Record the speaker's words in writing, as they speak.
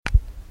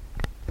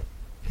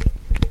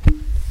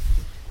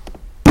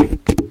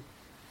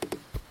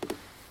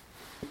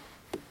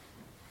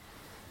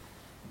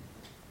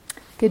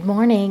Good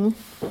morning.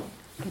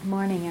 Good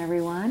morning,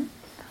 everyone.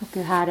 Hope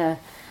you had a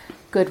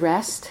good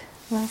rest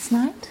last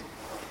night.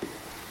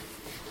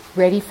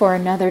 Ready for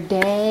another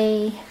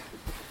day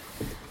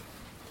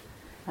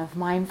of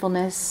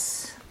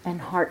mindfulness and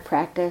heart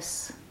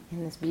practice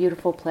in this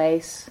beautiful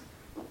place.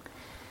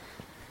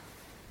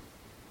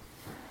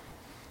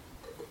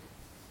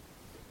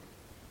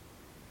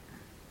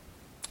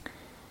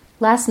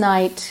 Last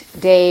night,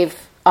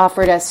 Dave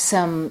offered us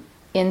some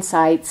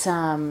insights,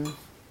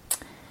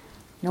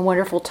 a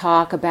wonderful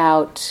talk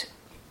about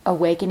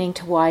awakening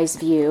to wise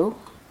view.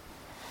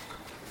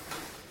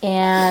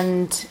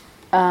 And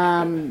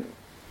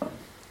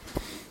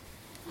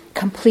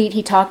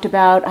he talked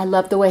about, I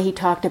love the way he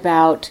talked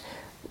about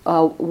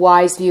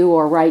wise view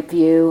or right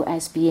view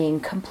as being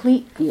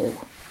complete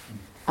view,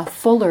 a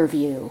fuller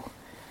view.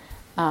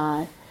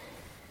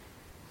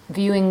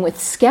 Viewing with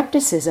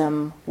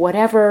skepticism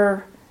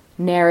whatever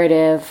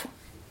narrative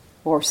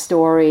or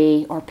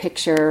story or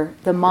picture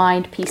the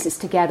mind pieces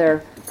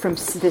together from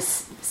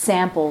this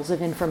samples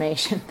of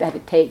information that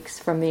it takes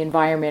from the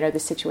environment or the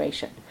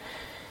situation.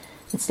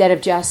 Instead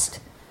of just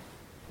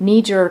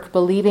knee-jerk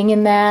believing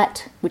in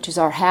that, which is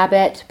our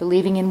habit,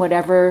 believing in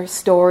whatever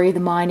story the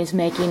mind is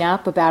making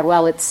up about,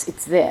 well, it's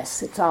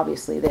this, it's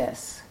obviously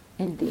this,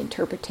 and the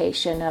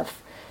interpretation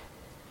of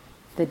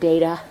the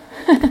data.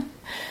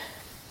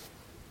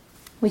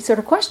 We sort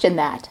of question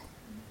that.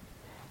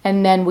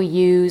 And then we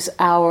use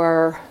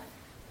the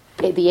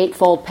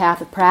Eightfold Path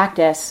of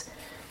Practice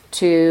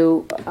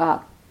to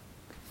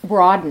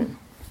broaden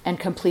and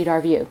complete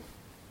our view.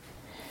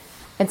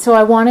 And so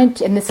I wanted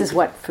to, and this is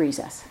what frees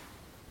us.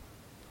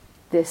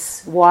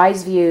 This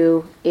wise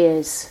view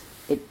is,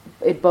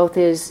 it both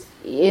is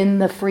in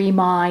the free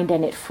mind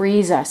and it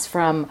frees us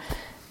from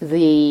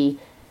the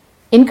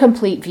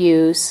incomplete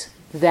views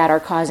that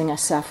are causing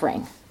us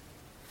suffering.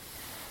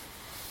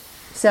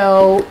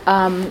 So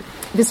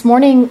this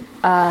morning,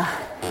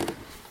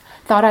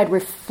 thought I'd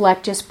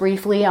reflect just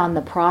briefly on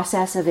the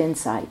process of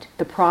insight,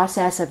 the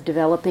process of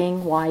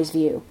developing wise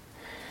view,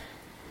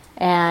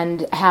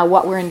 and how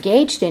what we're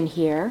engaged in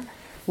here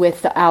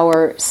with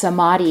our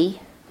smadhi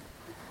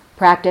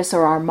practice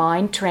or our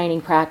mind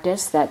training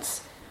practice,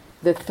 that's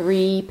the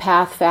three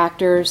path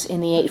factors in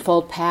the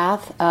Eightfold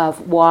Path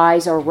of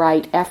wise or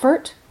right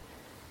effort,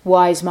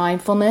 wise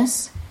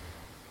mindfulness,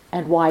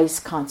 and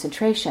wise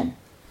concentration.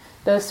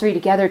 Those three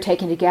together,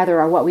 taken together,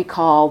 are what we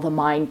call the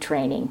mind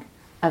training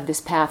of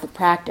this path of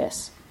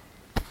practice.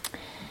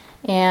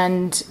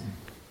 And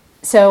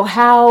so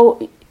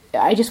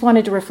I just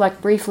wanted to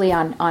reflect briefly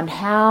on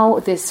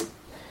how this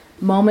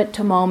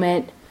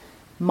moment-to-moment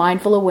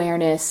mindful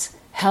awareness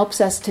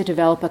helps us to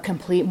develop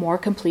a more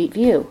complete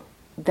view.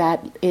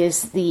 That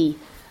is the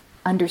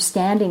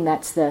understanding,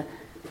 that's the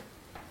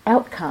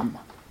outcome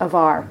of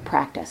our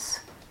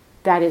practice.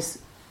 That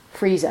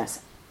frees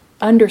us.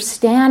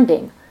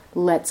 Understanding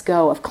lets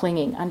go of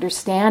clinging.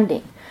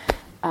 Understanding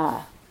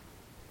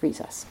frees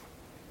us.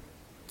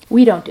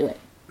 We don't do it.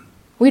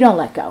 We don't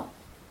let go.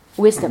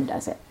 Wisdom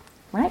does it,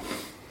 right?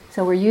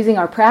 So we're using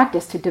our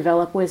practice to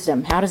develop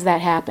wisdom. How does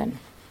that happen?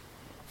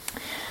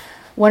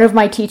 One of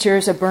my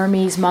teachers, a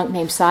Burmese monk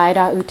named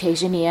Sayadaw U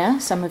Tejaniya,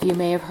 some of you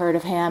may have heard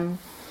of him,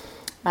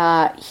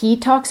 he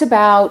talks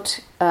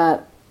about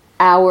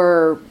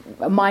our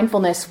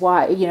mindfulness,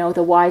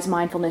 the wise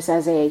mindfulness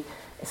as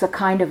it's a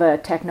kind of a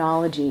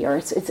technology, or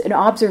it's an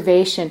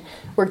observation.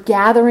 We're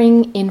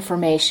gathering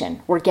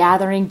information. We're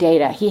gathering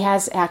data. He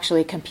has actually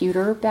a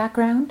computer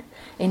background.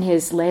 In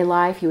his lay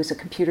life, he was a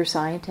computer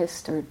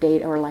scientist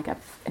or like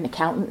an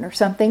accountant or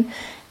something.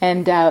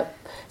 And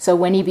so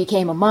when he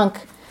became a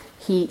monk,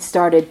 he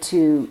started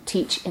to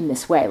teach in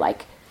this way.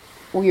 Like,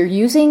 we're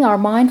using our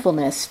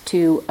mindfulness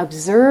to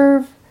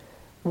observe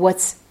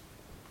what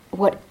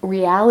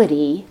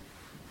reality,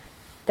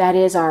 that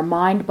is our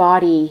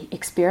mind-body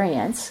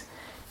experience,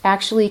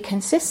 actually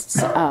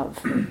consists of.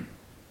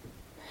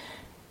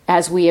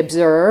 As we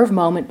observe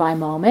moment by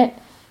moment,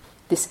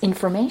 this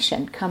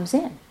information comes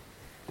in.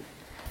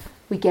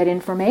 We get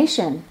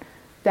information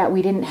that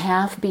we didn't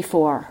have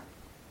before.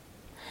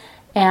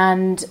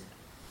 And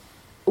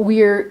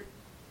we're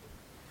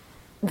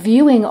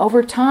viewing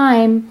over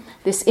time,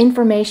 this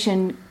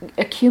information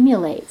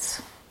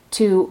accumulates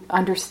to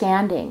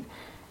understanding.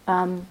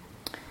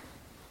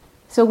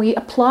 So we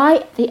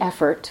apply the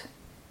effort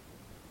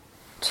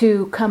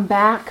to come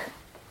back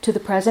to the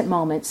present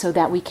moment so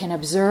that we can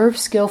observe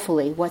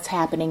skillfully what's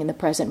happening in the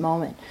present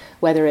moment,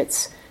 whether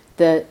it's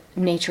the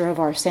nature of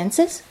our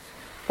senses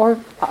or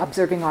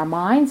observing our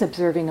minds,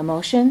 observing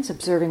emotions,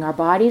 observing our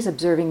bodies,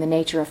 observing the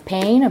nature of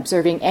pain,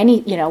 observing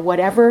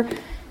whatever,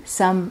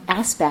 some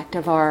aspect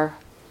of our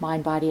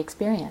mind-body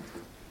experience.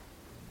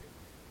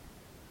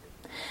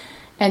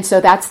 And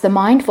so that's the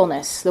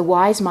mindfulness, the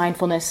wise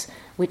mindfulness,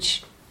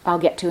 which I'll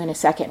get to in a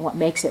second, what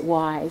makes it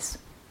wise.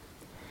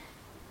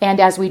 And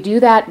as we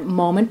do that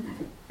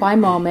moment by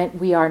moment,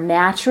 we are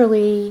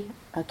naturally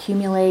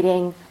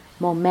accumulating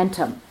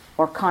momentum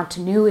or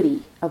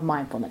continuity of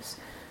mindfulness.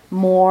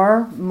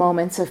 More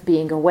moments of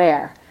being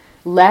aware,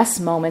 less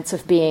moments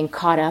of being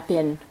caught up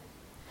in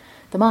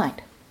the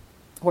mind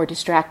or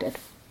distracted.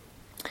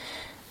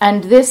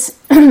 And this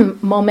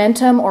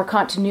momentum or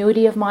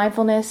continuity of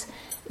mindfulness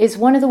is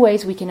one of the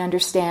ways we can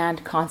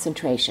understand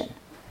concentration,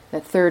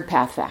 the third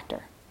path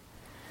factor.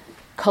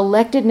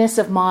 Collectedness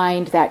of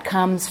mind that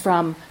comes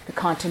from the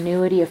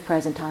continuity of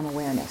present time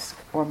awareness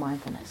or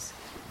mindfulness.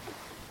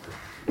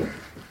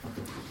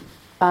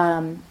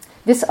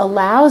 This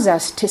allows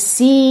us to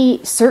see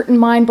certain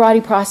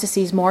mind-body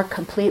processes more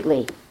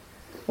completely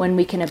when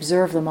we can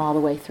observe them all the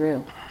way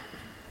through.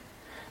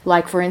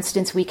 Like, for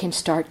instance, we can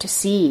start to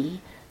see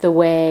the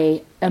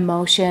way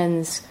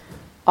emotions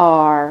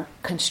are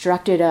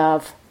constructed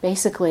of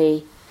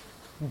basically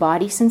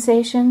body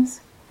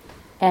sensations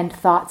and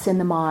thoughts in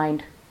the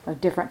mind of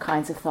different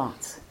kinds of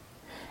thoughts.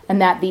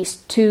 And that these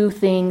two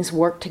things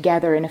work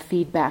together in a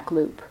feedback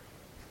loop.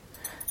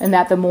 And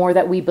that the more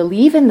that we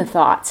believe in the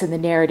thoughts and the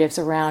narratives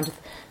around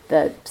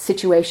the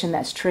situation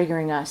that's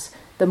triggering us,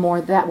 the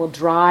more that will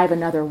drive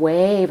another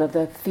wave of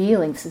the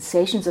feelings,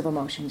 sensations of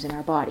emotions in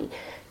our body.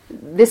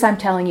 This I'm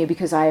telling you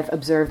because I have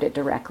observed it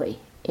directly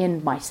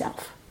in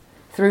myself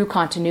through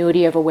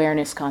continuity of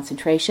awareness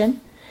concentration,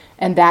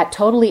 and that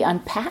totally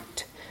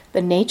unpacked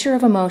the nature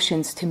of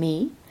emotions to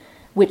me,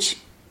 which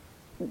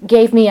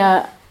gave me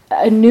a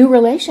new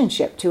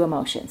relationship to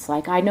emotions.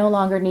 Like, I no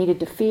longer needed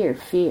to fear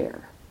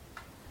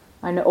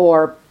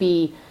or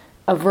be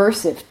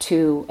aversive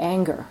to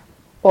anger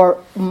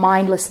or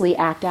mindlessly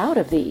act out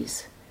of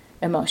these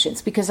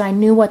emotions, because I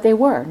knew what they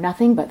were,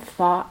 nothing but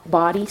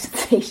body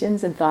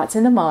sensations and thoughts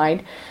in the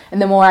mind.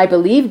 And the more I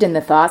believed in the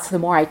thoughts, the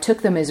more I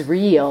took them as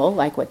real,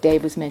 like what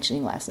Dave was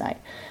mentioning last night,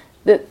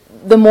 the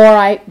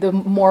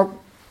more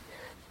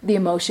the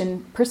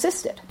emotion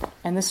persisted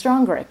and the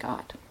stronger it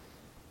got.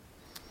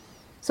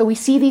 So we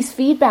see these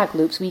feedback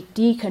loops. We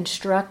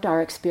deconstruct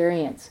our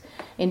experience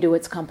into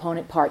its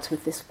component parts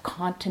with this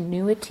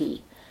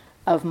continuity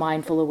of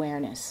mindful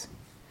awareness.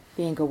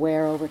 Being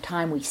aware over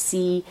time, we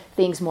see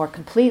things more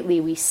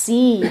completely. We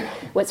see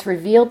what's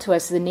revealed to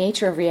us, the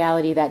nature of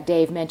reality that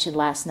Dave mentioned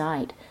last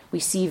night. We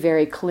see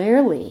very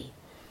clearly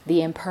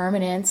the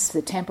impermanence,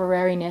 the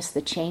temporariness,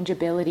 the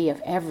changeability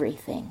of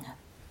everything.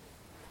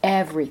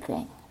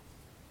 Everything.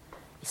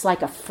 It's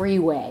like a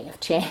freeway of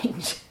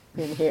change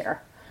in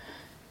here.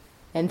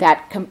 And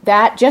that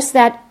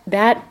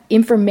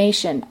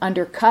information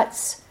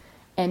undercuts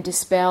and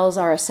dispels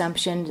our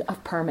assumption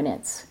of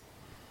permanence.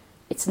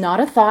 It's not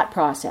a thought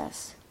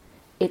process.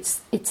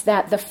 It's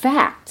that the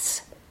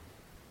facts,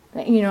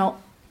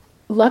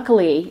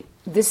 luckily,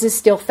 this is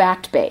still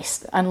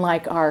fact-based,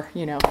 unlike our,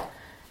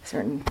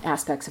 certain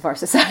aspects of our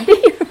society.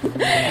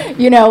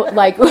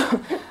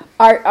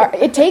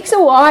 It takes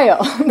a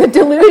while. The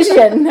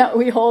delusion that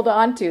we hold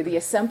on to, the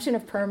assumption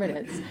of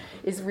permanence,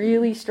 is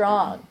really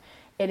strong.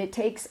 And it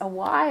takes a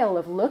while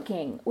of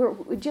looking.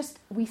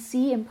 We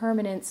see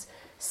impermanence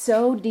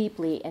so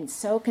deeply and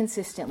so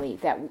consistently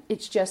that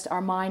it's just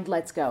our mind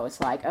lets go.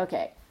 It's like,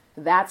 okay,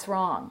 that's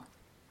wrong.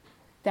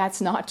 That's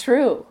not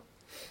true.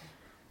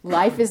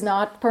 Life is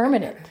not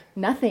permanent.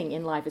 Nothing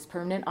in life is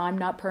permanent. I'm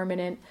not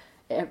permanent.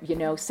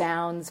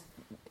 Sounds,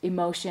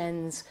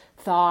 emotions,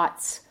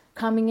 thoughts,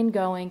 coming and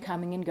going,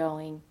 coming and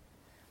going.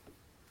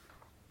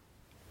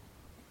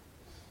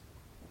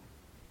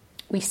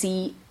 We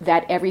see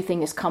that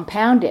everything is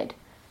compounded,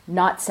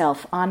 not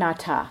self,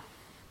 anatta.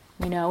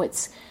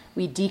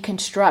 We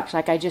deconstruct,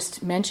 like I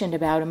just mentioned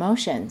about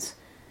emotions.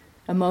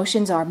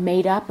 Emotions are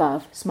made up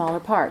of smaller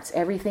parts.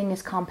 Everything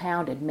is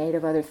compounded, made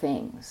of other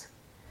things.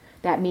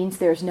 That means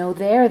there's no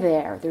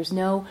there.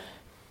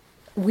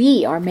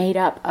 We are made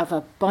up of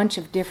a bunch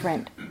of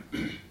different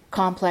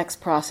complex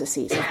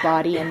processes of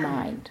body and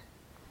mind,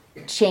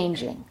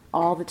 changing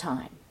all the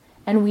time.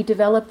 And we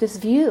develop this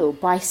view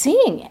by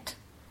seeing it,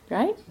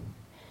 right?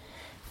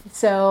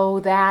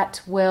 So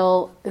that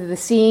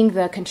seeing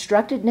the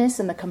constructedness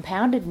and the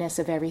compoundedness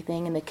of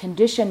everything and the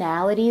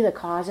conditionality, the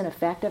cause and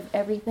effect of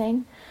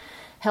everything,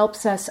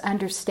 helps us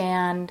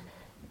understand,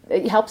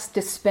 it helps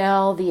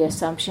dispel the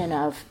assumption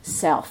of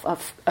self,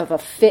 of a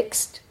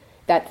fixed,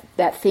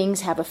 that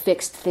things have a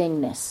fixed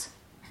thingness,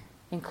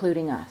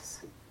 including us.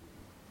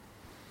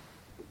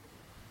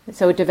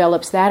 So it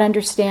develops that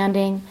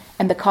understanding,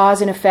 and the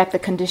cause and effect, the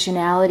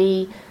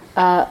conditionality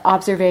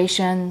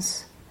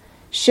observations,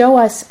 show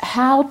us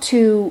how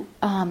to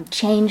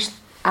change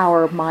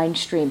our mind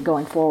stream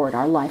going forward,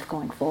 our life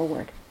going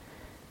forward.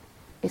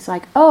 It's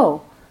like,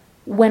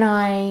 when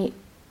I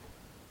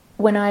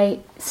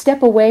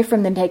step away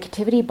from the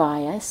negativity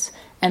bias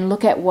and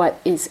look at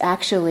what is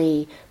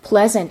actually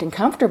pleasant and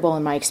comfortable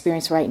in my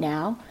experience right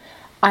now,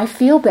 I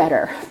feel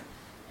better.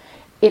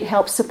 It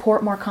helps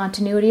support more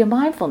continuity of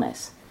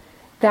mindfulness.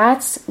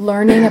 That's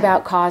learning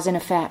about cause and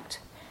effect.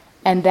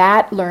 And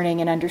that learning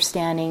and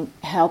understanding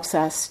helps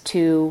us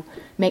to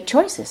make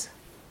choices,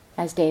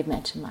 as Dave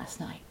mentioned last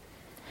night.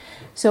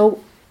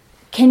 So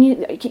can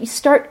you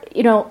start,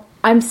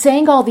 I'm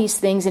saying all these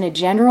things in a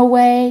general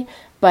way,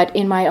 but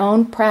in my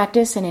own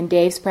practice and in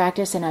Dave's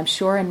practice, and I'm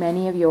sure in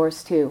many of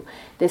yours too,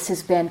 this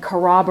has been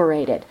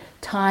corroborated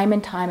time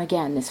and time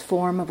again, this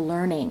form of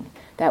learning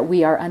that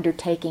we are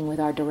undertaking with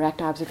our direct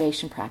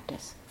observation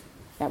practice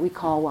that we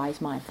call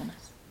wise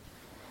mindfulness.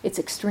 It's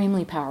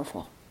extremely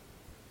powerful.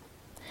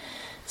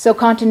 So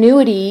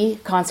continuity,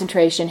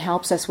 concentration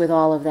helps us with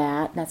all of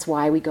that. That's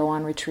why we go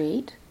on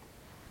retreat,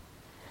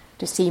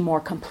 to see more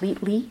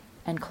completely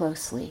and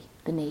closely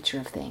the nature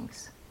of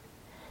things.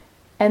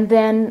 And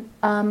then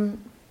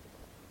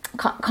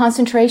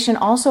concentration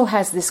also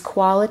has this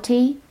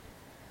quality,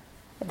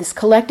 this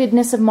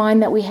collectedness of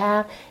mind that we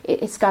have.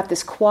 It's got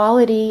this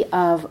quality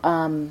of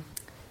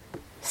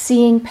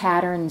seeing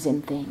patterns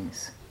in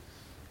things.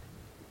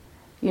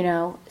 You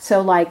know,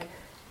 so like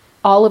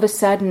all of a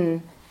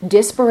sudden,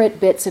 disparate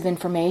bits of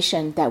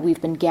information that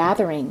we've been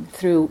gathering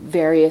through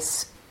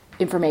various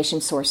information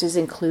sources,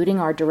 including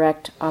our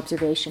direct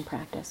observation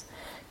practice,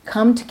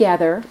 come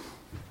together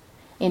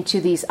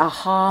into these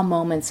aha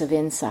moments of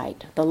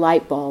insight, the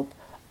light bulb.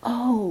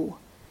 Oh,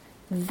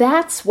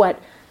 that's what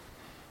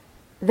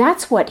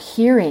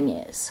hearing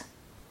is.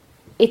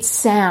 It's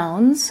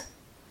sounds,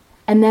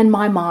 and then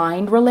my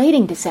mind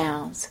relating to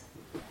sounds,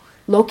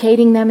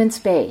 locating them in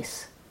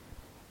space,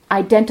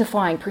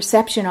 identifying,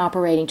 perception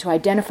operating to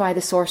identify the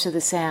source of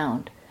the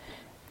sound.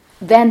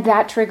 Then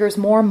that triggers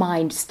more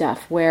mind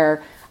stuff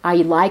where I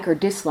like or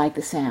dislike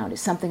the sound.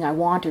 It's something I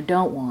want or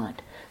don't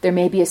want. There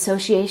may be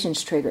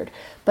associations triggered,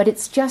 but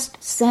it's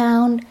just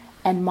sound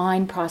and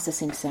mind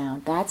processing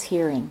sound. That's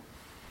hearing.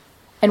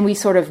 And we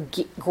sort of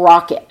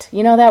grok it.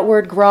 You know that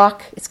word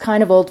grok? It's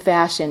kind of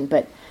old-fashioned,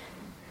 but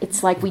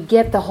it's like we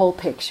get the whole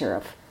picture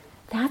of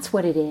that's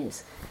what it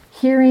is.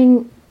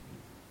 Hearing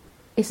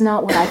is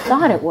not what I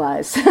thought it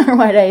was, or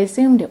what I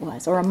assumed it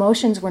was, or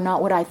emotions were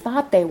not what I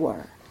thought they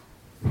were.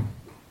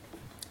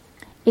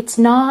 It's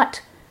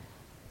not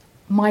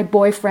my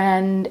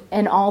boyfriend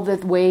and all the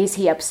ways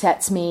he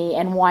upsets me,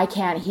 and why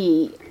can't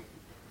he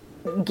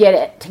get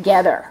it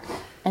together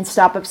and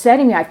stop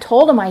upsetting me. I've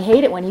told him I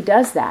hate it when he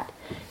does that.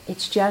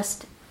 It's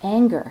just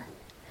anger.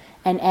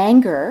 And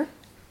anger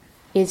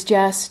is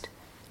just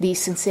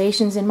these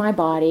sensations in my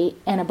body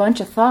and a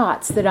bunch of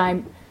thoughts that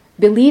I'm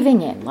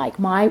believing in, like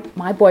my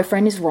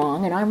boyfriend is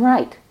wrong and I'm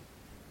right.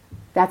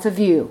 That's a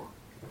view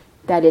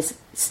that is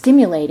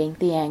stimulating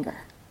the anger.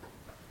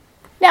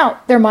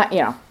 Now, there might,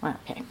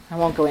 okay, I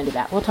won't go into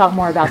that. We'll talk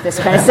more about this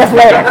kind of stuff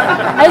later.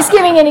 I'm just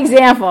giving an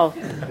example.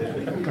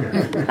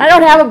 I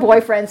don't have a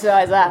boyfriend, so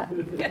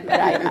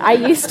I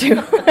used to.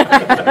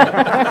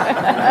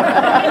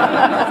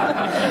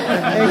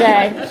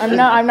 Okay, I'm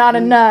not a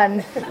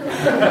nun.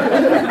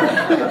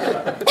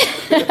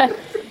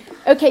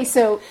 Okay,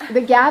 so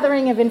the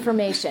gathering of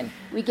information.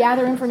 We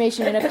gather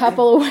information in a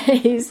couple of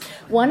ways.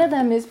 One of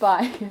them is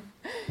by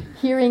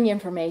hearing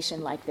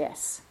information like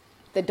this.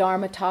 The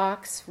Dharma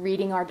talks,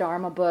 reading our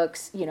Dharma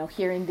books,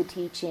 hearing the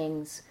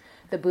teachings,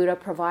 the Buddha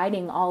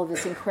providing all of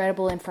this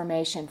incredible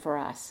information for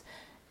us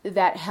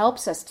that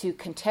helps us to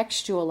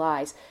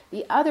contextualize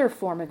the other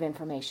form of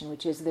information,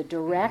 which is the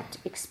direct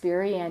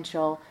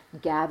experiential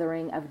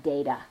gathering of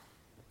data.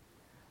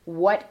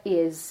 What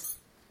is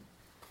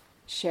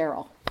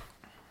Cheryl?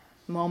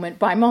 Moment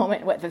by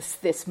moment, what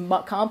this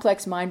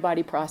complex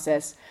mind-body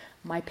process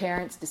my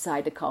parents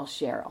decide to call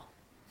Cheryl.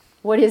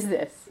 What is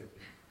this?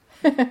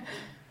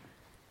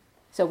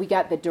 So we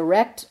got the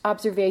direct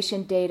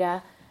observation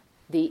data,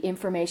 the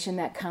information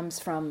that comes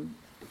from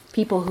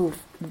people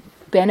who've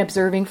been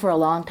observing for a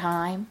long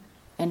time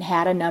and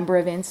had a number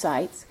of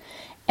insights.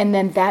 And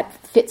then that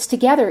fits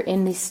together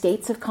in these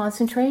states of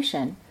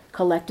concentration,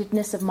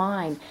 collectedness of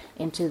mind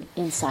into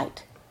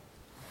insight.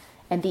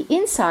 And the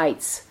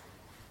insights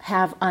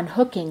have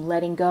unhooking,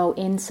 letting go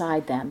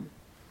inside them.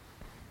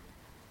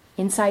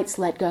 Insights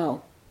let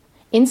go.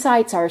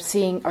 Insights are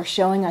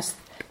showing us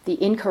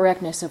the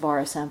incorrectness of our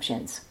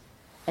assumptions.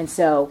 And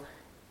so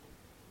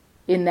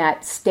in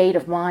that state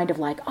of mind of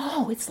like,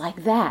 oh, it's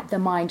like that, the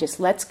mind just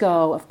lets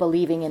go of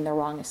believing in the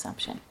wrong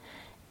assumption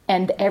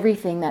and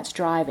everything that's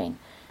driving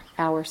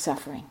our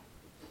suffering,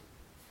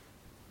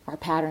 our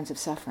patterns of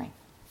suffering.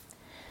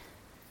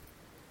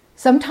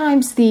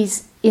 Sometimes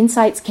these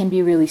insights can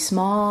be really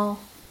small,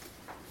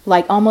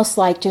 almost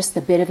like just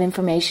the bit of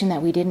information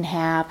that we didn't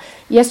have.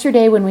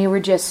 Yesterday when we were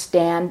just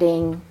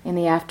standing in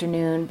the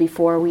afternoon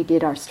before we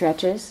did our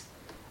stretches,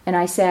 and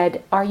I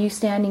said, are you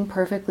standing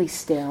perfectly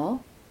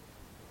still?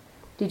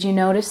 Did you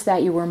notice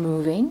that you were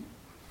moving?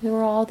 There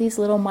were all these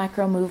little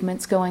micro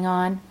movements going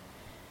on.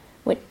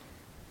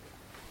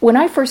 When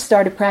I first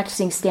started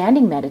practicing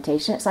standing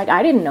meditation, it's like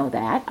I didn't know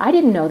that. I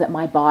didn't know that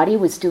my body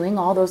was doing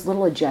all those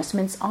little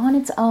adjustments on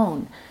its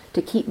own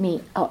to keep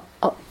me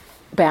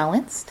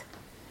balanced.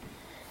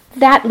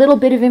 That little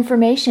bit of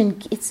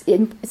information,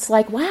 it's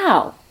like,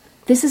 wow,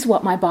 this is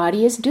what my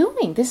body is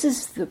doing. This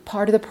is the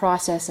part of the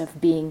process of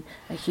being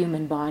a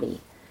human body.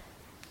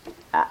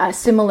 A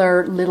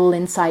similar little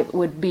insight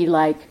would be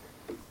like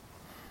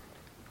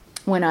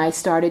when I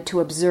started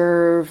to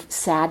observe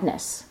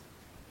sadness,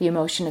 the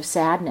emotion of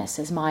sadness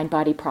as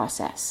mind-body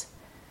process,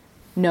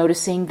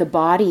 noticing the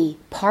body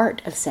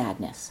part of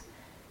sadness.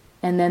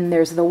 And then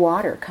there's the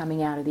water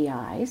coming out of the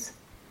eyes.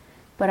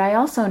 But I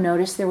also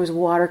noticed there was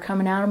water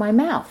coming out of my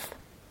mouth,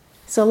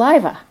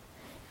 saliva.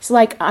 It's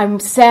like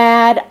I'm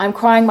sad, I'm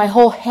crying, my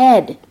whole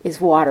head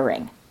is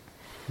watering.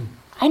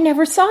 I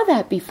never saw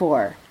that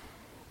before.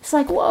 It's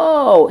like,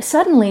 whoa,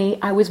 suddenly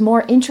I was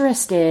more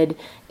interested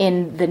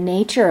in the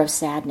nature of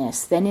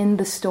sadness than in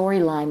the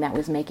storyline that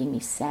was making me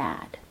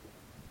sad.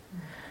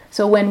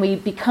 So when we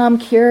become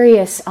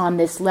curious on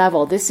this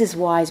level, this is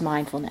wise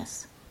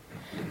mindfulness.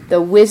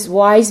 The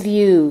wise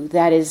view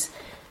that is,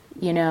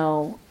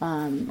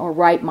 or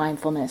right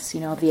mindfulness,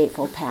 of the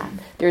Eightfold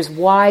Path. There's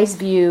wise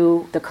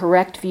view, the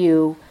correct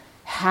view,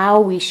 how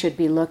we should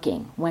be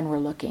looking when we're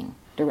looking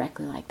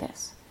directly like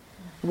this.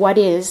 What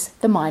is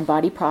the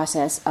mind-body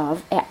process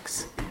of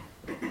X?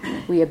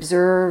 We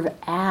observe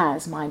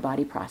as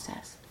mind-body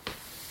process.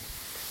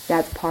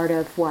 That's part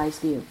of wise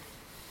view.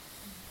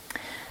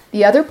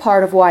 The other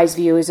part of wise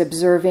view is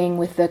observing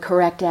with the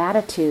correct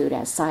attitude,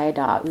 as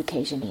Sayadaw U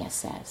Tejaniya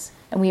says.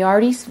 And we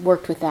already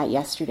worked with that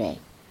yesterday.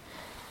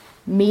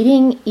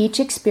 Meeting each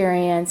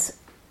experience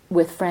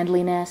with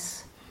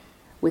friendliness,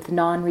 with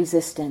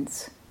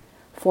non-resistance,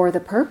 for the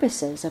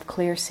purposes of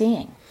clear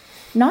seeing.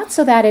 Not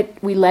so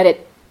that we let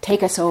it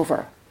take us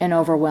over and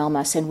overwhelm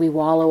us and we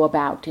wallow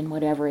about in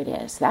whatever it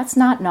is. That's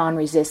not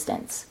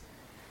non-resistance.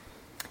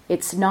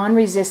 It's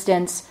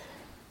non-resistance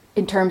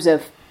in terms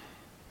of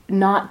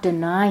not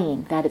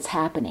denying that it's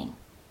happening.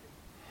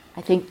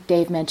 I think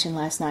Dave mentioned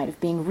last night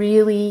of being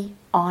really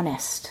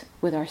honest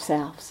with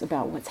ourselves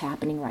about what's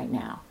happening right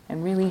now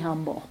and really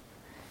humble.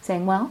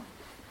 Saying, well,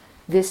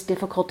 this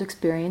difficult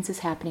experience is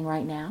happening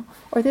right now,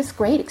 or this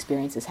great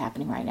experience is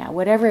happening right now,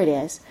 whatever it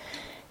is.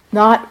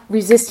 Not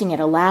resisting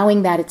it,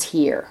 allowing that it's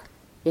here.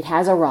 It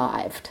has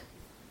arrived.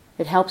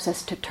 It helps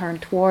us to turn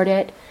toward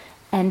it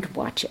and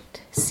watch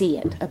it, see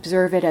it,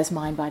 observe it as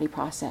mind-body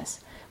process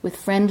with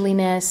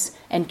friendliness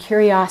and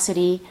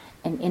curiosity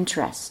and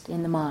interest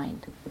in the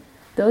mind.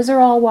 Those are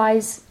all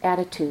wise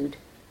attitude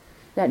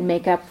that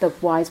make up the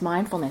wise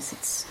mindfulness.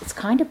 It's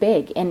kind of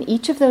big. And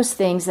each of those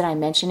things that I'm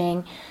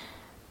mentioning,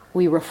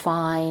 we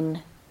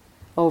refine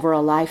over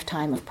a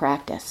lifetime of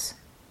practice.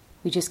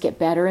 We just get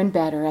better and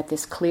better at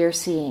this clear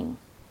seeing.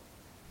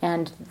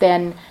 And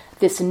then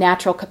this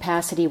natural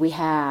capacity we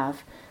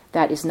have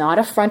that is not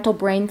a frontal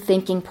brain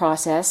thinking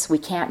process. We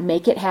can't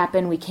make it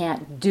happen. We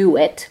can't do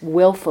it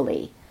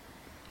willfully.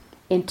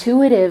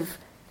 Intuitive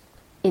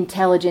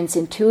intelligence,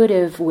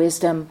 intuitive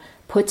wisdom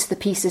puts the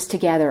pieces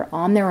together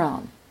on their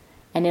own.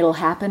 And it'll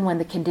happen when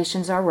the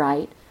conditions are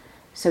right.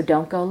 So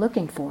don't go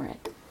looking for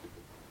it.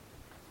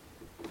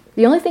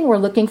 The only thing we're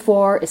looking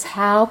for is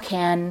how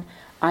can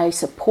I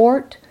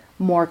support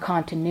more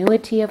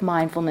continuity of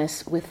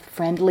mindfulness with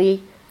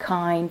friendly,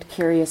 kind,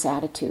 curious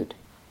attitude?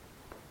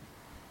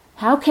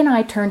 How can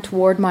I turn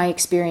toward my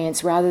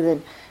experience rather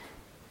than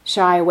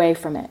shy away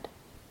from it?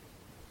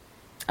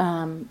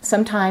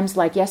 Sometimes,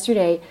 like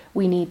yesterday,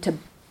 we need to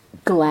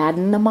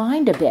gladden the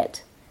mind a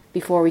bit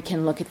before we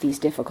can look at these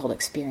difficult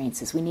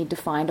experiences. We need to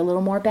find a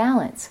little more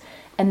balance.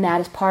 And that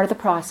is part of the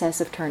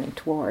process of turning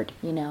toward,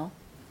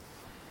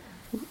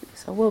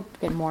 So we'll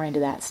get more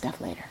into that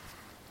stuff later.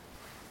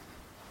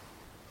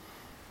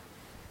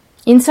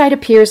 Insight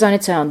appears on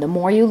its own. The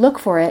more you look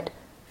for it,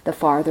 the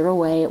farther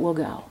away it will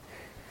go.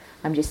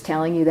 I'm just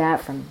telling you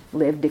that from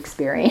lived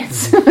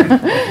experience.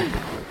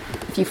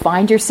 If you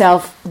find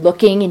yourself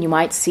looking and you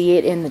might see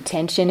it in the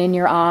tension in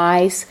your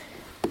eyes,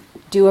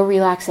 do a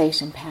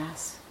relaxation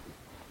pass.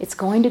 It's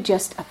going to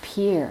just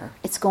appear.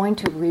 It's going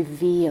to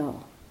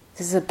reveal.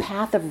 This is a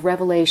path of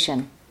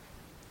revelation.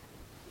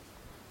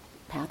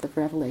 Path of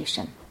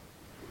revelation.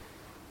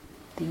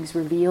 Things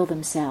reveal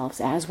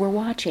themselves as we're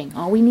watching.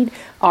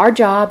 Our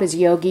job as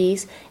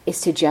yogis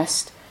is to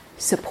just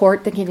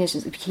support the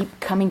conditions. Keep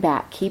coming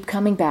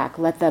back.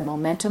 Let the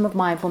momentum of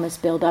mindfulness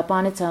build up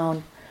on its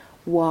own.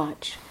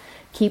 Watch.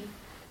 Keep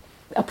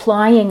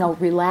applying a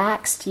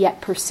relaxed yet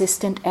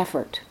persistent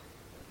effort.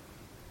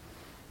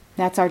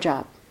 That's our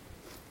job.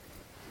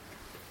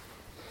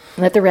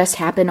 Let the rest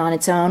happen on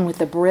its own with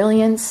the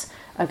brilliance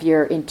of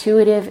your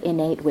intuitive,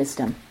 innate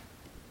wisdom.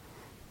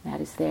 That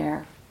is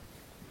there.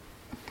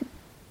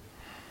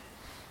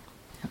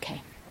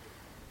 Okay.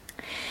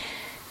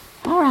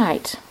 All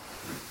right.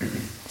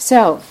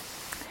 So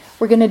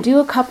we're going to do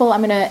a couple.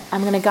 I'm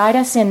going to guide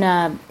us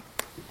in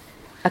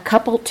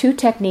two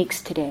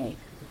techniques today.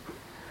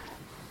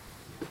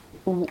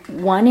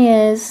 One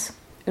is,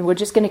 and we're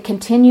just going to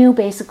continue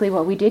basically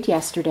what we did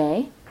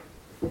yesterday.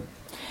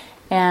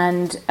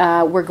 And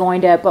we're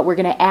going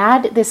to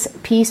add this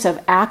piece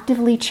of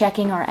actively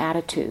checking our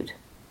attitude.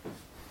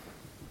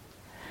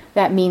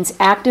 That means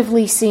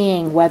actively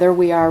seeing whether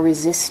we are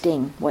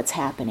resisting what's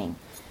happening,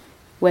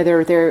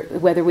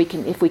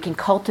 if we can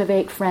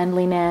cultivate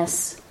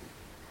friendliness.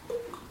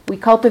 We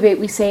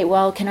say,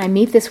 well, can I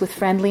meet this with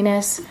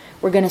friendliness?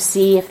 We're going to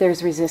see if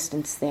there's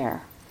resistance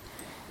there.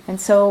 And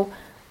so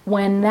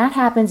when that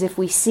happens, if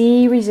we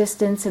see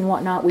resistance and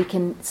whatnot, we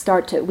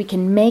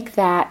can make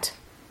that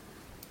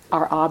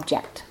our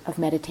object of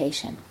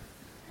meditation.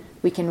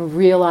 We can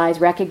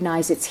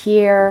recognize it's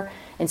here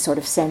and sort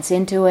of sense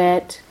into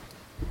it.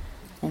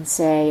 and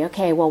say,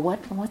 okay, well,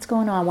 what's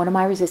going on? What am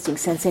I resisting?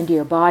 Sense into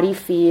your body,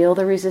 feel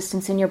the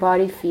resistance in your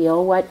body,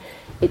 feel what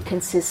it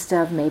consists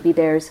of. Maybe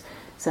there's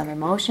some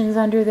emotions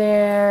under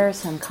there,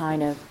 some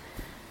kind of,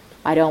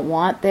 I don't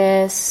want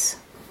this,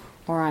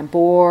 or I'm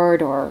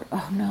bored, or,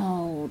 oh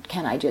no,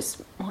 can I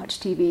just watch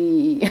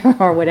TV,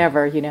 or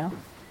whatever,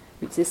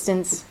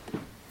 resistance.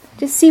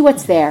 Just see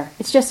what's there.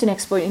 It's just an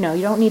exploration.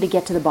 You don't need to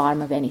get to the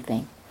bottom of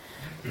anything.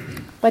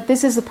 But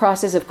this is the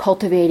process of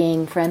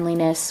cultivating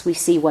friendliness. We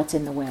see what's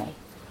in the way.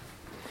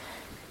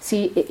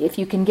 See, if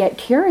you can get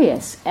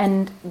curious,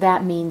 and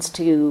that means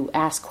to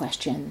ask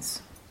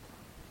questions.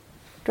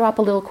 Drop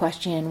a little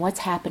question, what's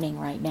happening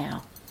right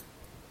now?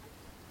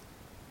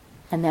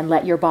 And then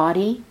let your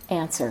body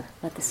answer.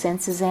 Let the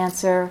senses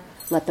answer.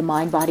 Let the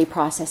mind-body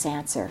process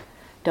answer.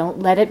 Don't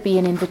let it be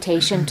an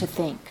invitation to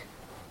think.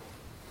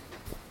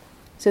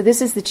 So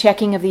this is the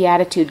checking of the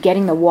attitude,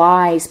 getting the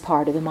wise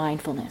part of the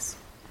mindfulness.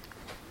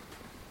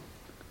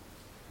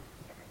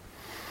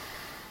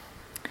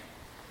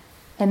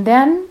 And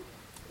then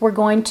we're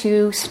going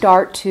to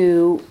start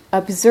to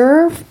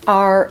observe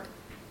our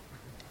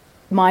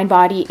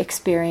mind-body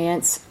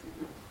experience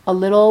a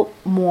little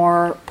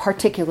more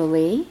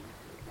particularly,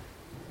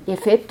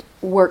 if it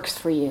works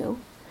for you.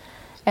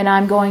 And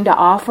I'm going to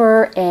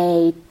offer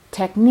a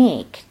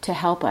technique to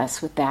help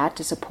us with that,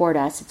 to support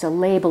us. It's a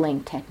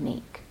labeling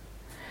technique.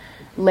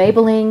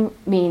 Labeling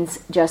means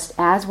just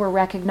as we're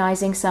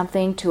recognizing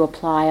something, to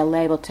apply a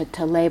label,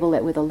 to label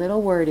it with a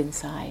little word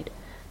inside.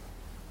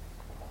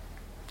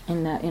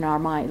 In our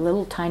mind, a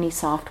little tiny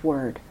soft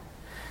word.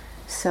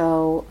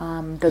 So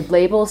the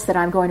labels that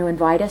I'm going to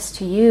invite us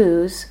to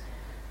use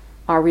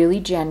are really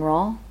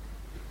general.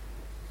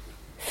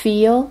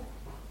 Feel,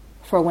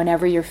 for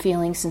whenever you're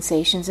feeling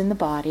sensations in the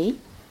body.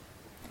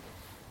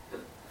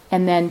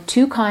 And then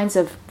 2 kinds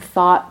of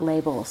thought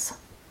labels.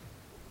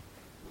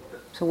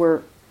 So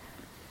we're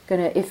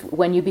going to,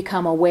 when you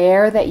become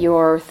aware that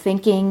you're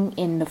thinking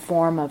in the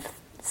form of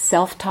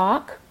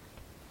self-talk,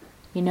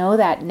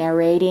 that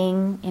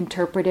narrating,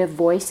 interpretive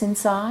voice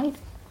inside,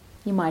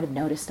 you might have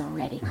noticed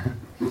already,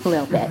 a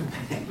little bit.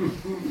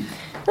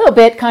 A little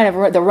bit, kind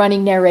of the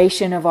running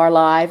narration of our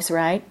lives,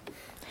 right?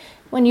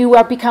 When you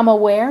become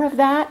aware of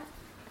that,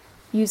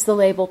 use the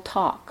label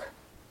talk.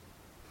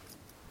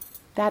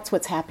 That's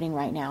what's happening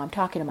right now. I'm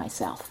talking to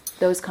myself.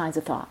 Those kinds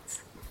of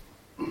thoughts.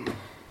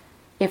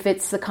 If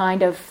it's the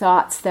kind of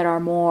thoughts that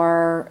are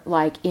more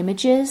like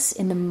images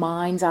in the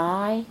mind's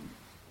eye,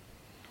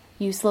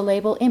 use the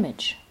label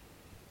image.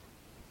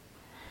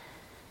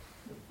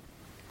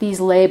 These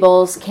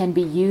labels can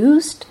be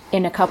used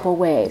in a couple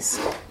ways.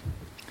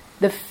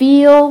 The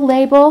feel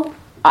label,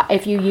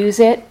 if you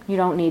use it, you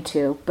don't need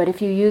to. But if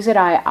you use it,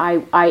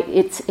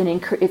 it's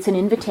an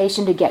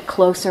invitation to get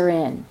closer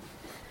in.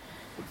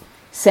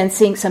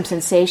 Sensing some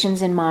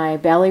sensations in my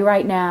belly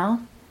right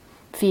now,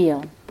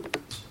 feel.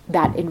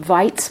 That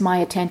invites my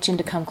attention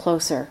to come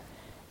closer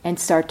and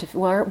start to,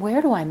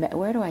 where do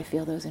I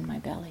feel those in my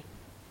belly?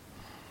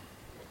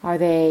 Are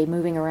they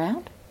moving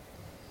around?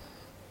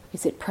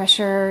 Is it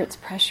pressure? It's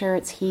pressure.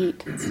 It's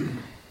heat.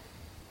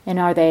 And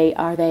are they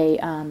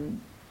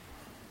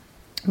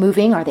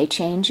moving? Are they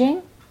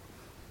changing?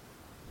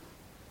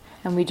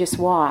 And we just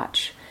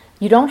watch.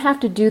 You don't have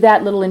to do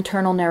that little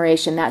internal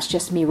narration. That's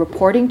just me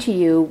reporting to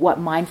you what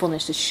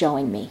mindfulness is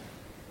showing me.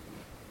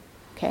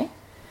 Okay?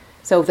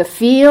 So the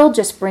feel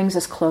just brings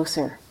us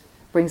closer,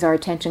 brings our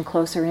attention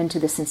closer into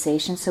the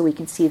sensations so we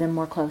can see them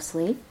more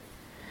closely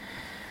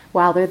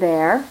while they're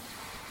there.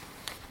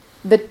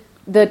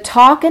 The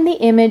talk and the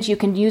image you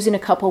can use in a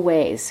couple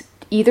ways,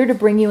 either to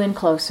bring you in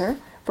closer.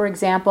 For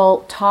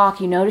example,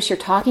 talk, you notice you're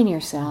talking to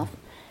yourself.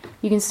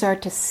 You can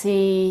start to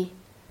see,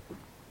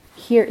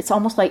 hear, it's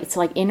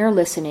like inner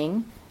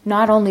listening,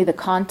 not only the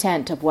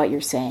content of what you're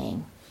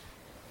saying,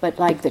 but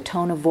like the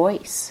tone of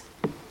voice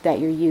that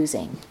you're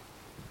using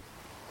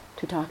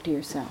to talk to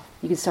yourself.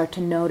 You can start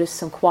to notice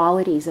some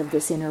qualities of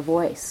this inner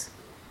voice.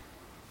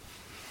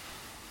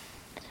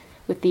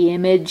 With the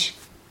image,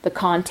 the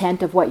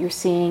content of what you're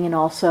seeing, and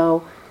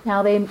also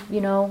how they,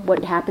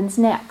 what happens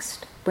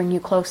next, bring you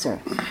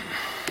closer.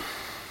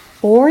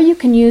 Or you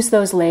can use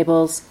those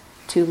labels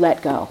to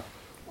let go.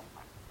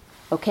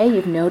 Okay,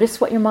 you've noticed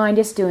what your mind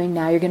is doing,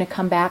 now you're going to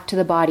come back to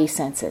the body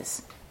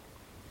senses.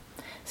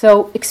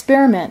 So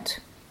experiment.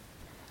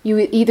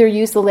 You either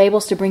use the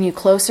labels to bring you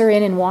closer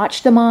in and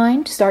watch the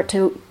mind, start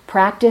to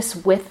practice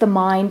with the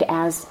mind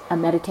as a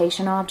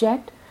meditation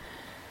object.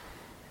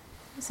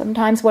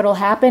 Sometimes what will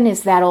happen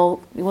is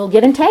we'll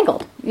get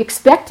entangled. You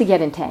expect to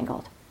get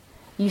entangled.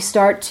 You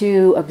start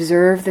to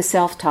observe the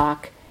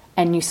self-talk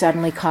and you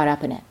suddenly caught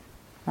up in it,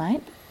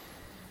 right?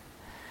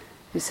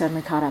 You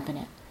suddenly caught up in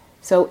it.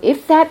 So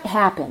if that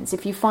happens,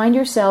 if you find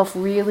yourself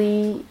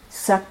really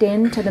sucked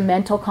into the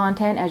mental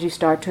content as you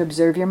start to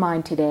observe your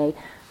mind today,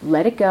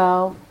 let it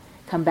go,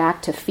 come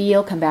back to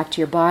feel, come back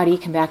to your body,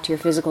 come back to your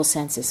physical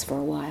senses for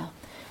a while.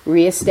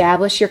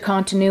 Reestablish your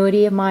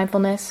continuity of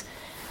mindfulness,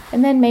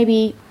 and then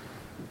maybe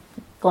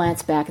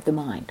glance back at the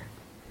mind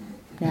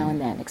now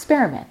and then.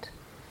 Experiment.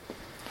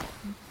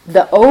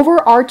 the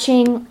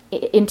overarching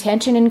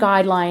intention and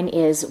guideline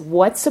is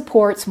what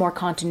supports more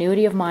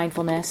continuity of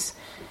mindfulness.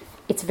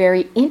 It's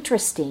very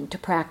interesting to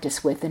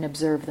practice with and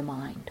observe the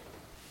mind.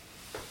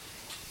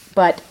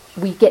 But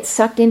we get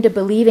sucked into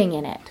believing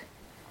in it.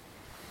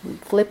 We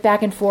flip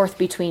back and forth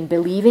between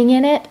believing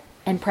in it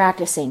and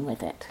practicing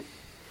with it.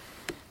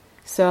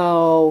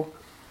 So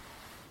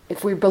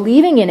if we're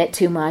believing in it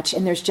too much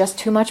and there's just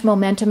too much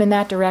momentum in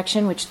that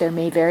direction, which there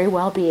may very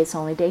well be, it's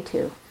only day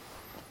 2.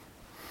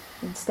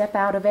 And step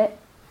out of it,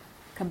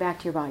 come back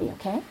to your body,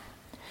 okay?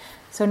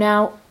 So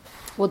now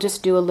we'll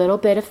just do a little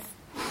bit of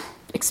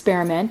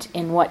experiment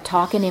in what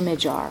talk and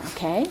image are,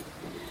 okay?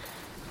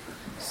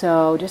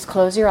 So just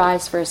close your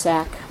eyes for a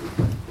sec.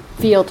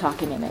 Feel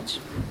talk and image.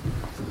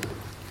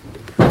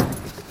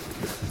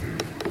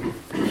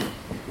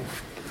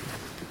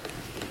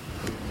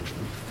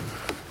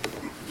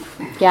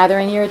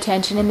 Gathering your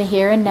attention in the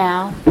here and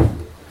now.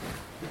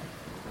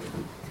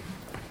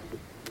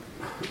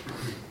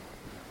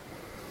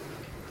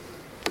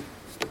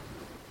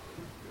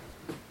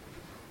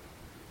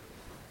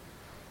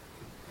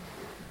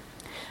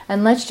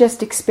 And let's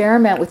just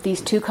experiment with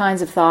these 2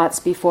 kinds of thoughts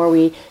before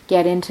we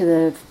get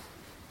into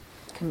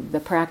the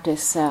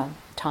practice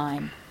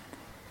time.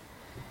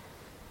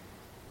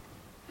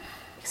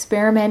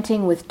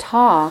 Experimenting with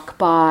talk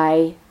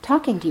by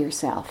talking to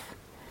yourself.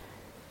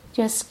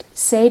 Just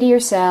say to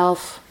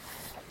yourself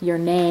your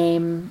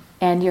name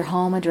and your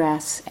home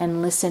address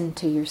and listen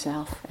to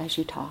yourself as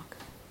you talk.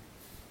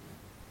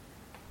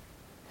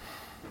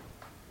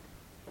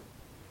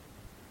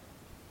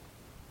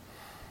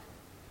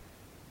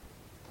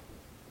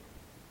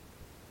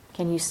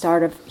 Can you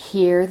start to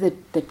hear the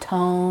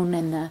tone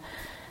and the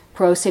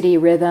prosody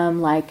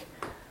rhythm? Like,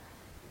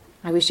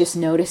 I was just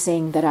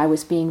noticing that I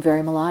was being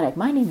very melodic.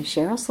 My name is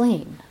Cheryl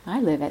Slean. I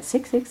live at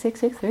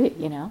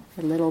 66663,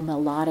 a little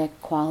melodic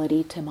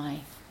quality to my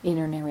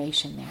inner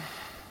narration there.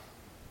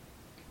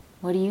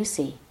 What do you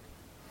see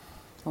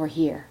or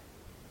hear?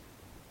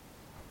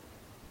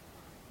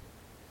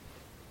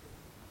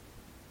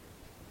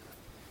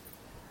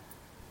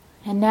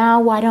 And now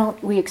why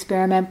don't we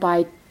experiment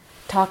by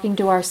talking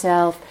to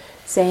ourselves,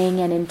 saying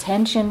an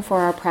intention for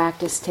our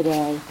practice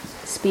today.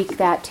 Speak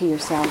that to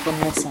yourself and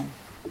listen.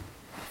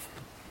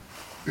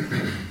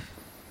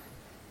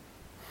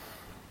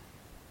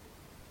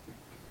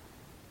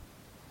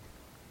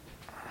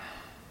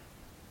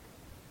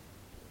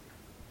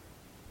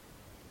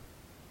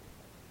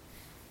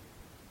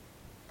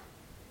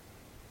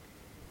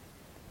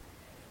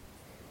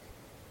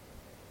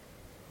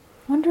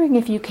 Wondering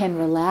if you can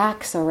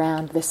relax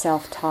around the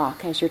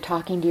self-talk. As you're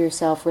talking to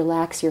yourself,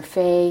 relax your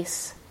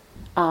face,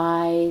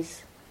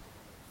 eyes,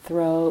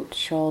 throat,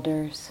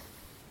 shoulders.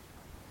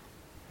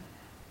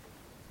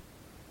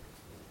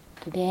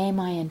 Today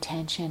my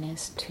intention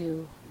is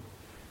to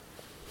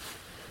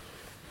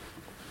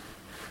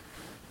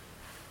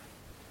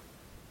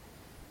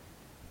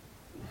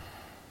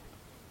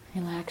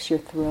relax your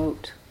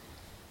throat.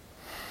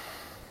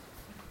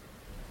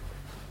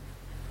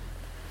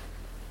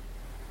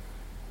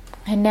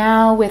 And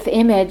now with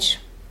image,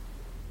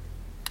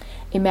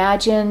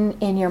 imagine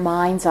in your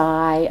mind's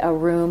eye a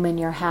room in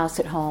your house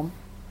at home.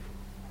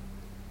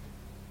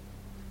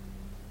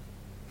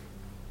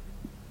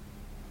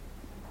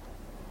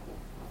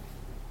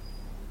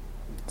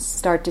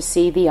 Start to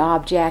see the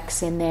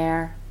objects in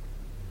there.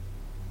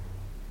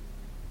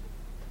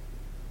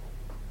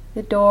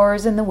 The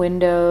doors and the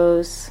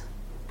windows.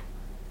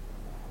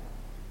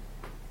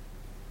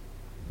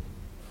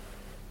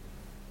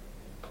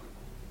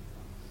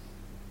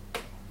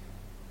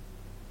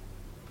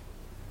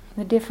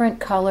 The different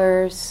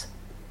colors,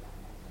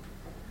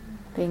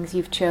 things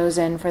you've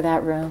chosen for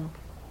that room.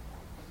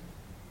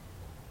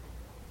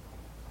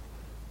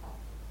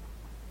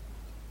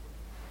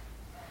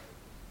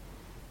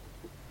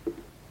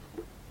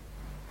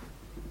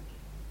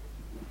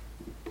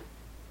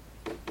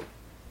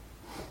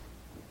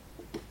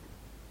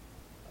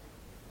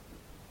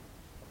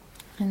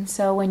 And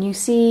so when you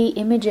see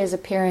images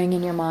appearing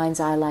in your mind's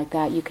eye like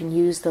that, you can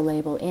use the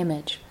label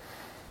image.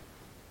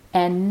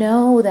 And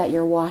know that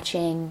you're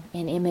watching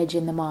an image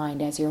in the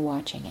mind as you're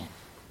watching it.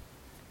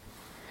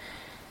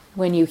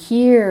 When you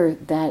hear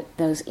that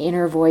those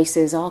inner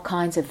voices, all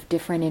kinds of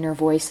different inner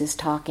voices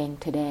talking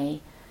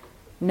today,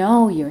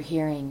 know you're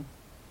hearing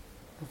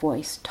the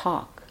voice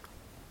talk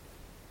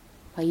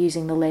by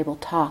using the label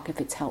talk if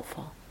it's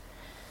helpful.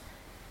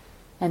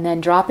 And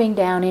then dropping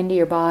down into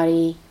your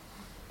body,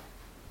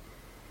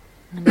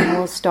 and then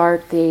we'll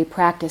start the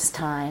practice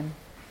time.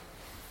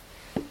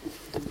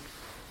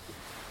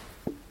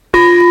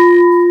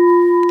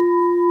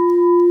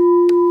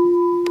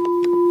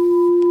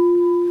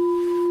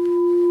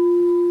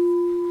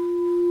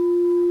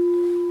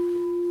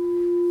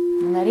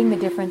 Letting the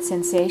different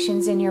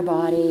sensations in your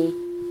body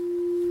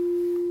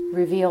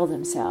reveal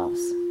themselves.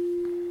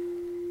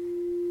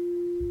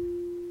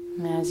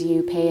 And as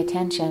you pay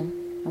attention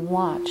and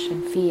watch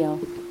and feel.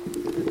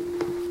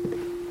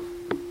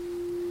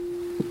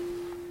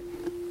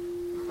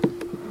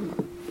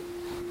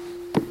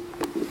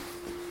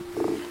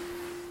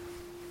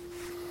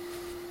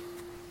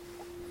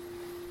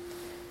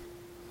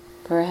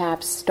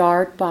 Perhaps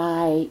start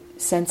by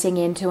sensing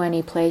into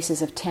any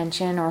places of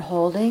tension or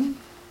holding,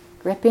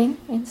 gripping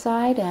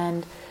inside,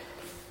 and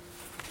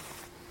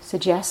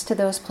suggest to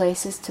those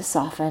places to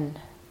soften,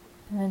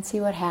 and then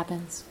see what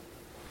happens.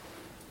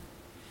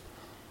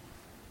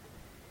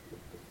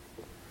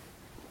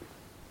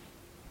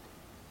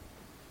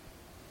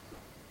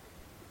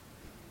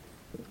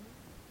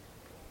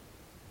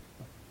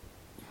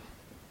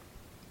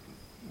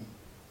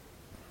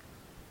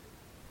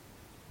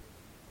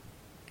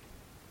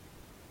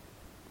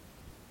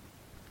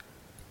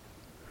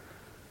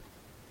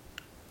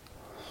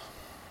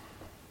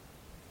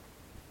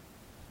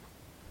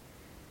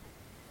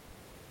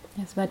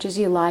 As much as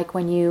you like,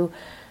 when you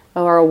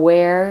are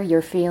aware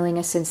you're feeling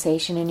a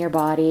sensation in your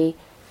body,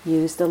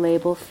 use the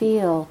label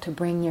feel to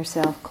bring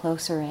yourself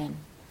closer in.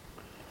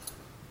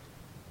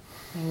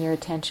 Bring your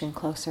attention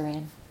closer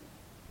in.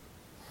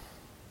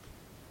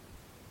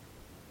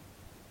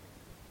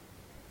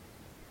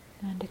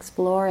 And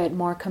explore it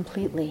more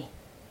completely.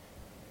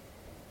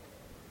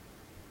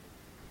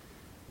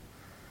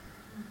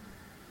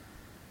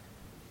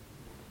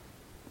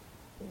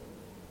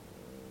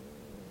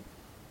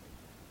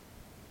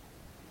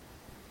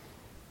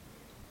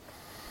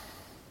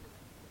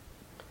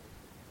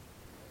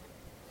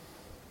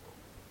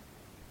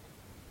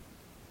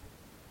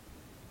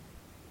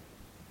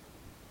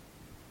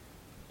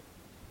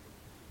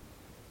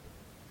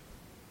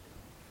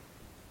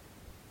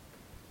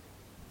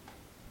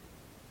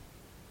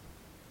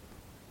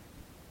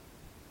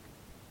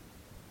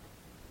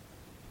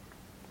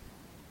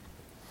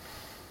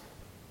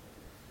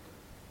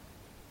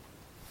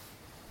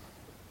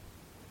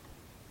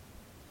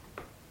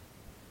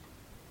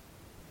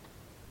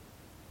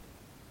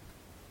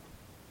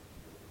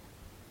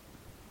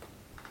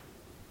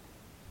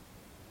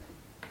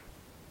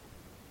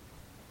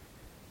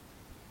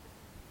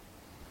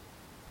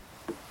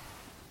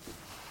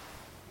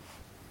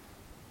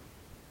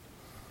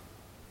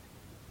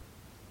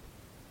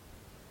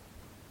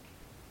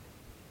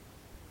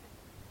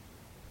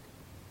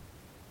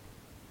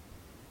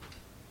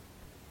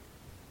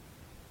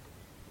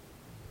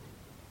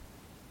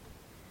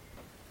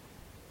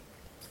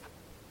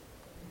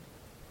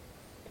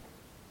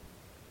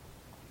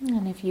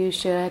 And if you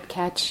should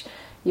catch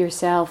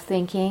yourself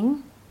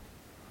thinking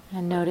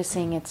and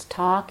noticing its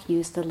talk,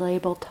 use the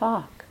label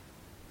talk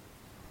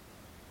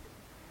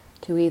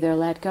to either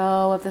let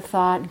go of the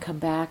thought and come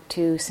back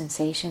to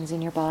sensations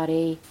in your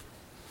body,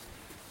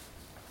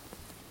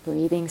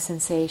 breathing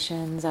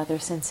sensations, other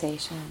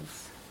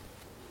sensations.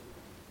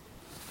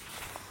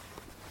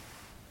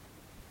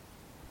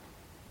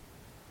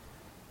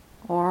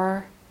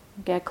 Or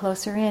get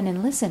closer in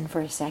and listen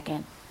for a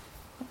second.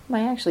 What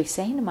am I actually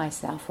saying to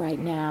myself right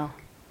now?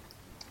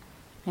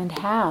 And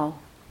how?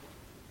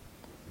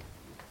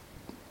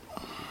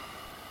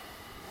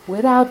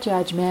 Without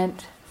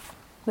judgment,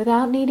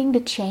 without needing to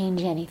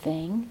change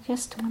anything,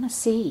 just want to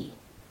see.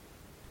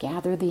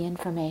 Gather the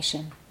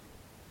information.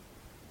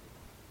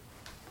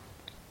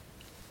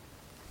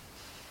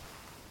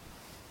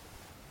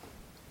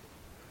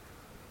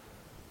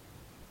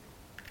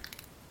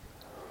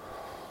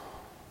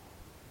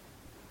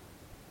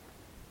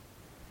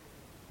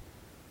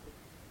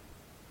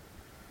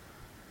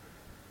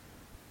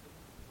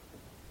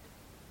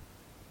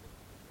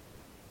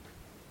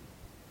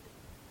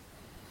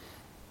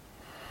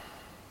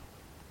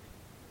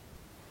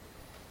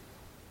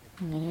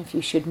 And if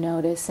you should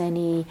notice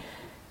any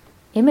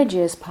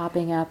images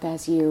popping up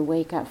as you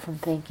wake up from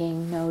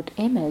thinking, note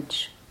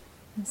image.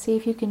 And see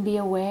if you can be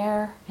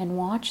aware and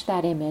watch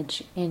that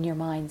image in your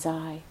mind's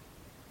eye.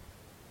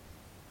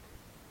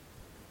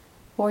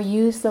 Or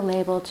use the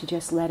label to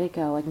just let it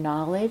go.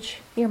 Acknowledge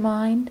your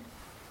mind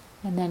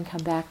and then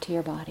come back to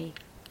your body.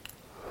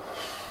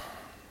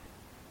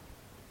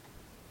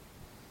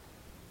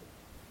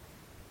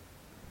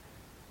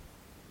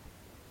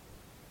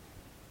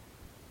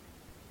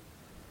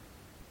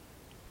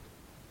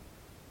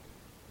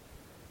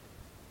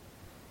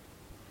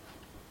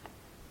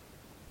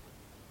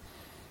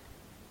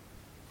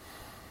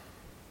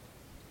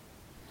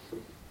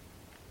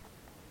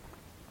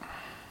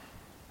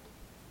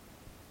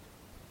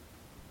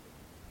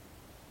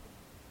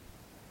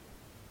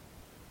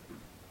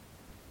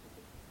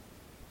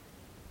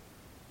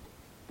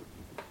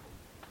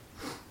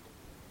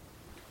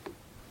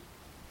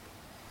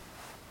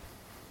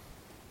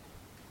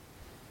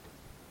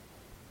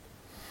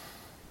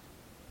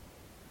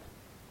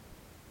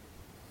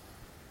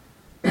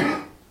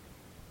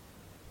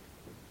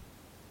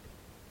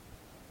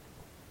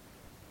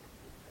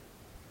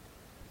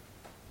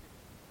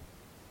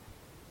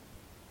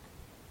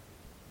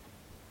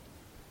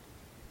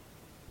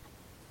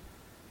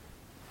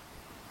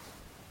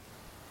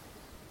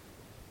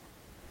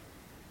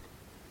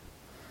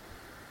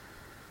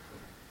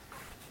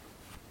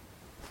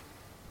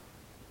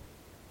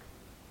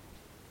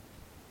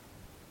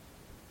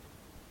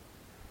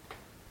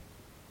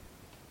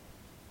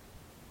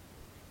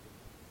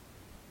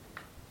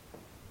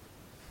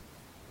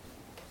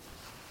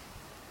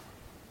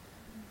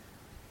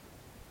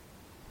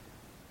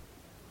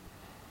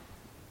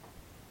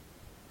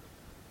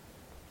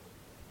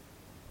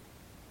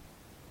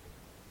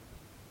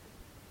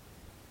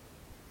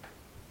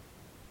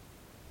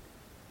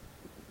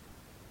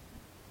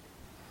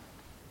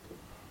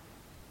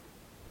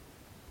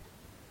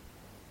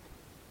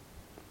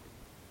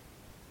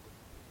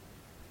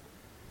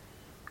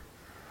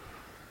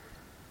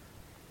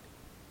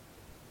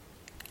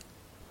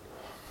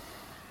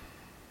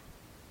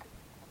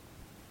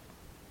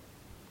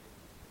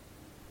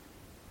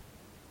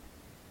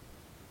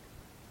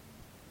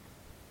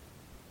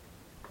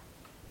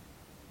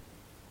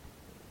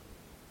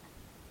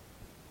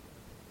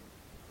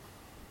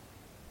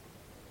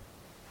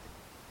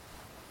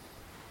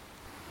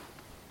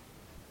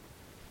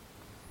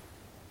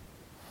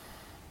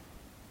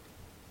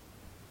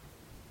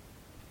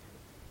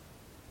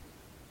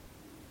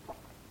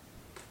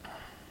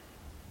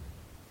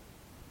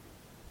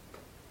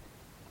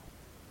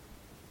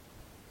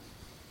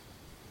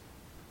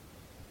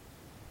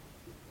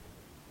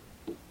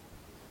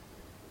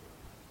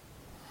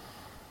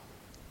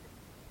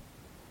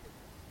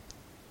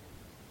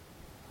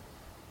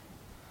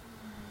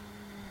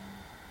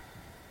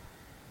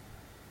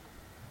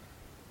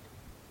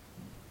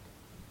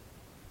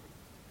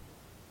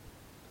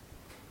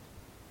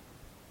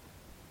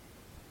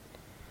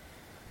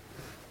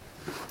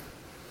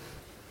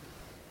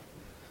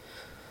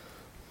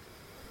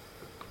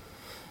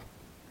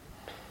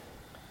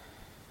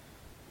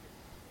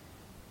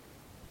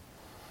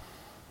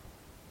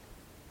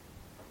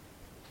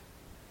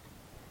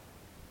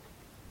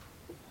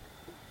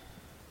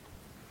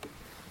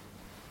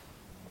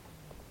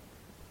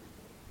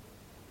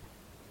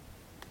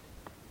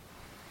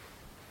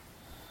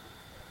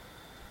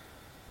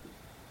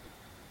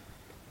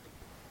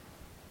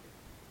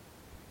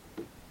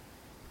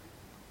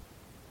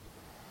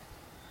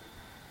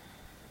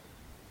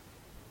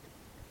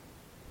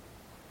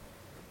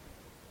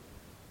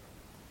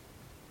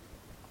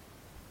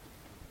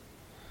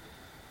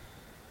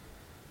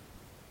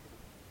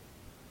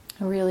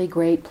 A really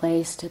great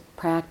place to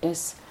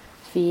practice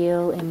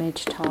feel,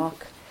 image,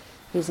 talk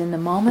is in the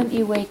moment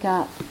you wake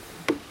up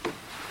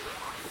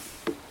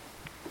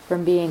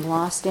from being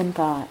lost in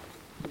thought.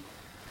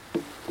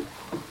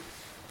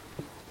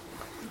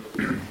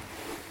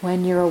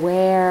 When you're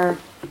aware,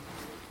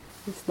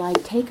 it's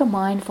like take a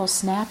mindful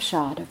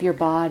snapshot of your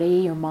body,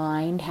 your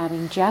mind,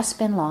 having just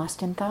been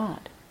lost in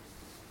thought.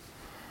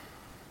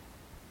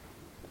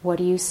 What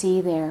do you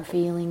see there?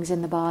 Feelings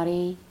in the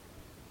body?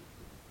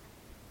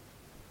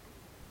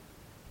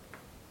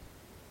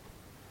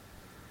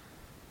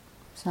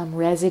 Some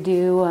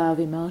residue of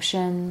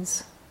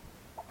emotions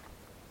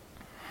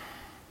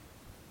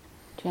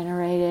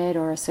generated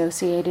or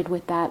associated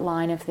with that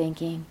line of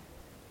thinking.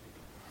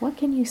 What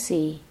can you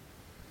see?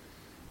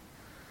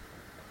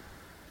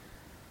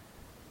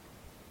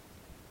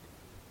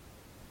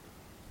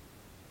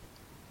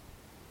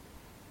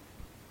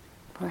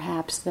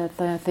 Perhaps the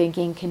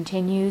thinking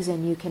continues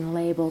and you can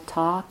label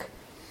talk,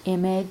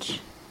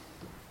 image.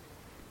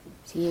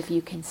 See if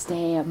you can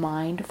stay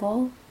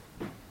mindful.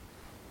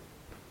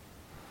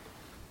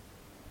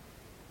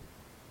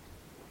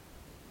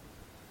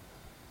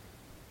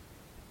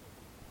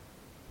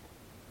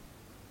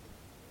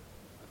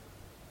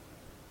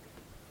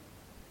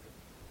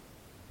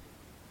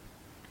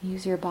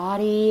 Use your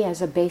body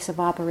as a base of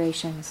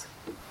operations.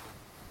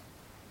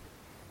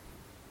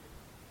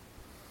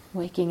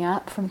 Waking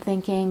up from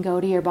thinking, go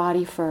to your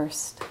body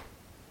first.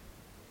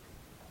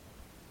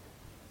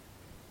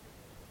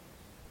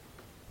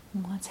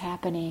 What's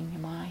happening?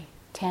 Am I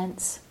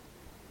tense?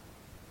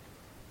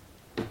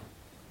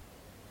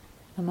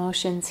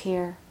 Emotions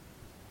here.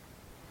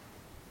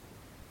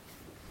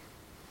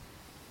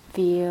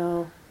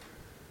 Feel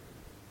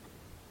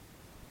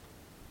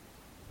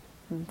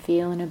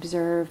and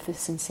observe the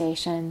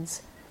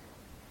sensations.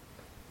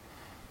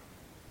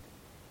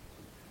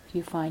 If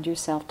you find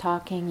yourself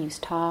talking, use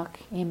talk,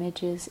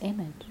 images,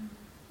 image.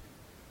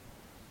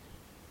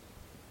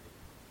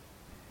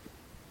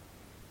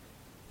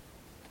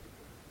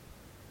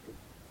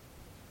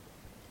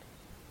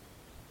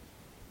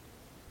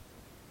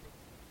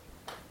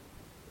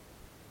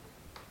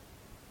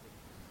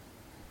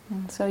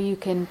 And so you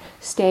can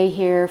stay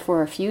here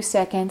for a few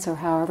seconds or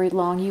however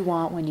long you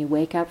want when you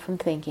wake up from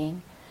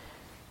thinking.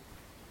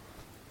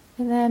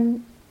 And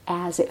then,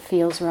 as it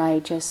feels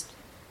right, just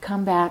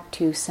come back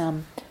to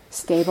some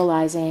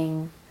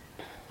stabilizing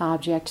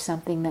object,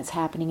 something that's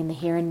happening in the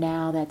here and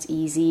now that's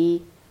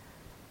easy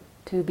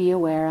to be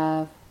aware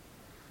of,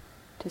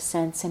 to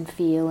sense and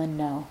feel and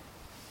know.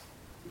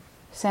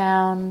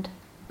 Sound,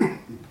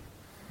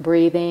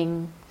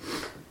 breathing,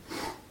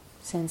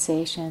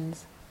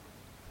 sensations,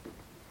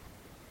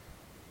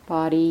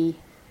 body.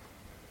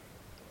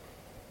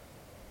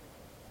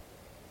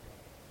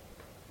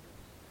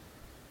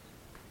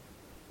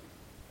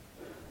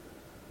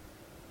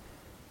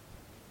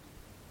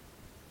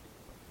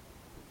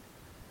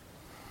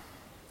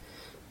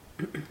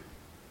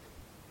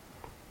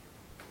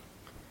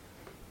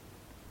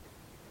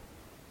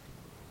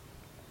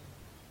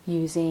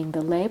 Using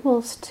the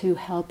labels to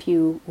help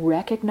you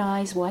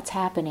recognize what's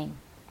happening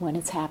when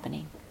it's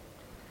happening.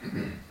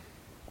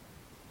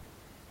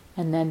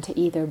 And then to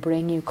either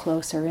bring you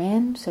closer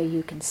in so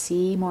you can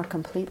see more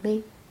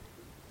completely,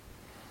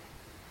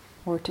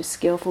 or to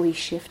skillfully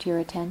shift your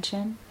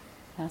attention.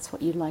 That's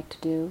what you'd like to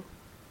do.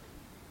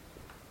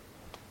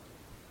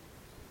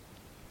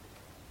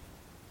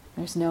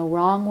 There's no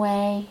wrong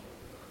way.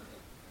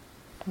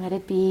 Let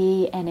it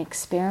be an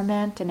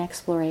experiment, an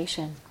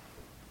exploration.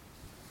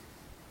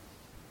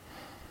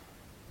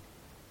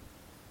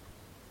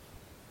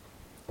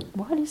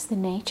 What is the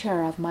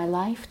nature of my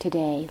life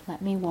today? Let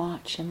me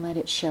watch and let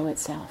it show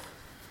itself.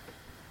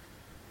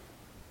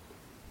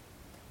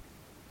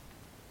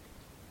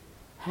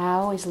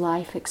 How is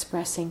life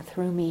expressing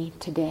through me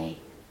today,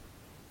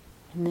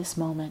 in this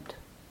moment?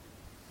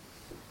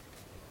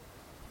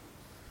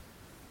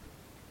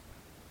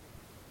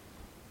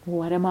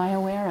 What am I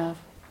aware of?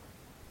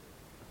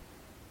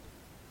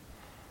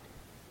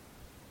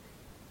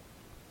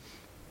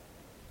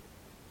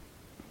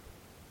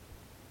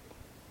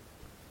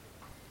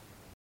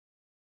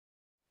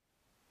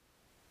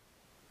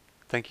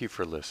 Thank you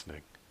for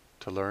listening.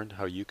 To learn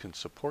how you can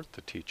support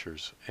the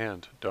teachers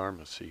and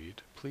Dharma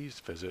Seed, please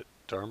visit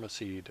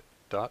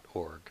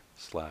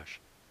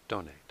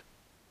dharmaseed.org/donate.